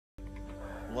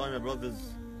Wallahi, my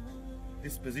brothers,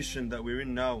 this position that we're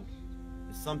in now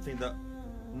is something that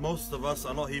most of us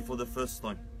are not here for the first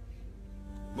time.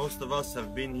 Most of us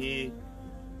have been here,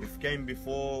 we've came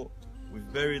before,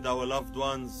 we've buried our loved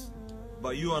ones,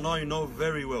 but you and I know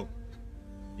very well,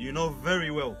 you know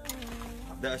very well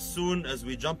that as soon as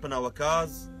we jump in our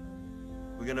cars,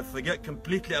 we're gonna forget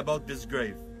completely about this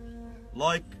grave.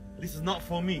 Like, this is not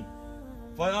for me.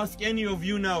 If I ask any of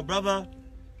you now, brother,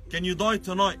 can you die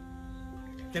tonight?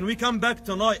 Can we come back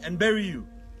tonight and bury you?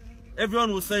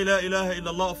 Everyone will say, La ilaha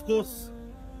illallah. Of course,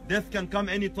 death can come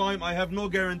anytime, I have no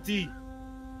guarantee.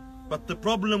 But the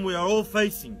problem we are all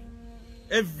facing,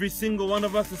 every single one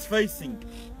of us is facing,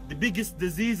 the biggest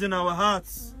disease in our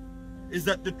hearts, is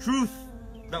that the truth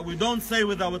that we don't say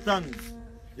with our tongues,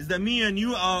 is that me and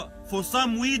you are, for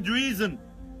some weird reason,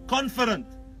 confident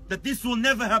that this will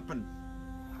never happen.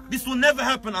 This will never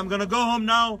happen. I'm gonna go home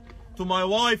now to my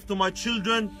wife, to my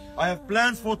children. I have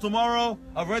plans for tomorrow.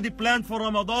 I've already planned for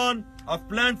Ramadan. I've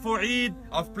planned for Eid.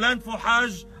 I've planned for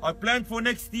Hajj. I've planned for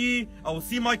next year. I will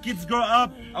see my kids grow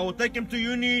up. I will take them to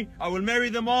uni. I will marry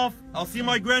them off. I'll see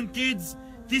my grandkids.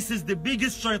 This is the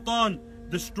biggest shaitan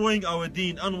destroying our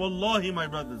deen. And wallahi, my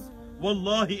brothers,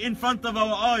 wallahi, in front of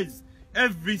our eyes,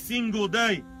 every single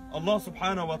day, Allah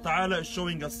subhanahu wa ta'ala is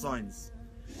showing us signs.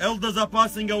 Elders are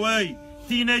passing away.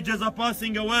 Teenagers are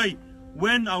passing away.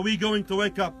 When are we going to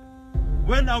wake up?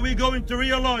 When are we going to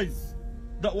realize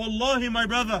that wallahi, my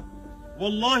brother,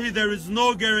 wallahi, there is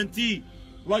no guarantee.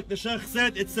 Like the Shaykh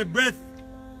said, it's a breath.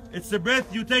 It's a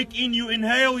breath you take in, you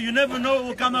inhale, you never know it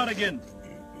will come out again.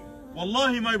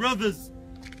 Wallahi, my brothers,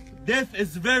 death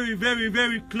is very, very,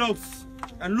 very close.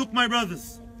 And look, my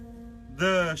brothers,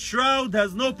 the shroud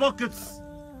has no pockets.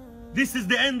 This is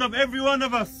the end of every one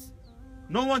of us.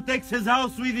 No one takes his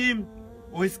house with him,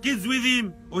 or his kids with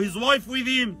him, or his wife with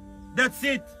him. That's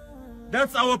it.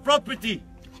 That's our property.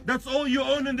 That's all you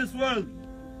own in this world.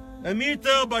 1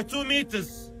 meter by 2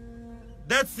 meters.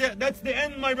 That's it. That's the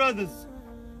end, my brothers.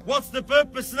 What's the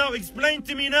purpose now? Explain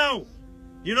to me now.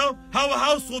 You know, how a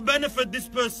house will benefit this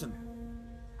person.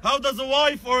 How does a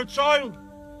wife or a child,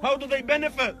 how do they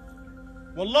benefit?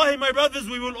 Wallahi, my brothers,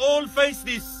 we will all face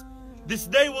this. This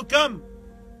day will come.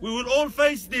 We will all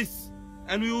face this.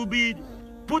 And we will be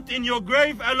put in your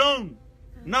grave alone.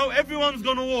 Now everyone's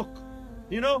gonna walk.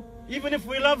 You know, even if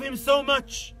we love him so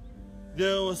much,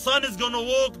 the son is gonna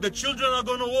walk, the children are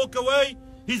gonna walk away.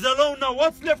 He's alone now.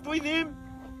 What's left with him?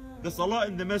 The salah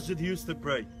in the masjid he used to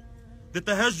pray, the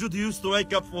tahajjud he used to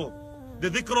wake up for, the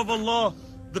dhikr of Allah,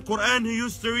 the Qur'an he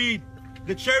used to read,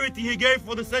 the charity he gave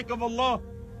for the sake of Allah.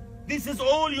 This is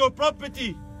all your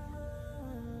property.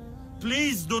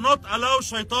 Please do not allow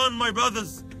Shaytaan, my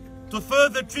brothers, to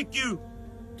further trick you,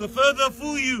 to further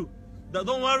fool you. That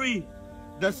don't worry,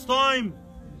 there's time.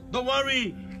 Don't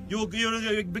worry, you'll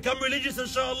become religious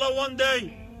inshallah one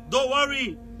day. Don't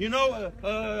worry, you know,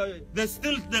 there's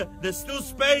still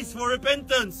space for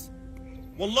repentance.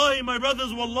 Wallahi, my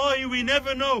brothers, wallahi, we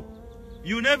never know.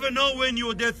 You never know when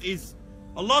your death is.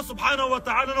 Allah subhanahu wa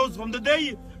ta'ala knows from the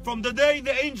day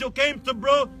the angel came to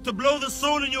blow the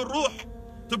soul in your ruh,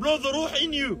 to blow the ruh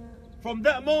in you. From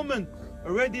that moment,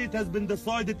 already it has been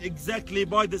decided exactly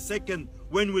by the second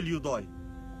when will you die.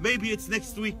 Maybe it's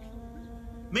next week.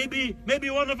 Maybe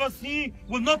one of us here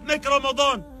will not make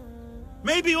Ramadan.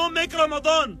 Maybe you won't make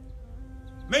Ramadan.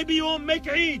 Maybe you won't make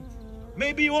Eid.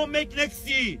 Maybe you won't make next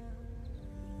year.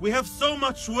 We have so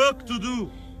much work to do.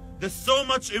 There's so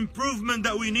much improvement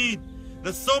that we need.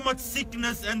 There's so much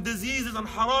sickness and diseases and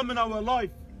haram in our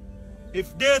life.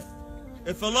 If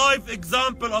a live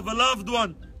example of a loved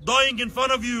one dying in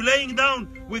front of you, laying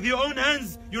down with your own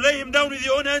hands, you lay him down with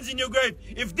your own hands in your grave.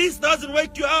 If this doesn't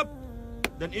wake you up,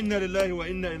 then inna lillahi wa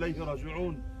inna ilayhi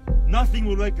raj'oun. Nothing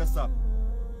will wake us up.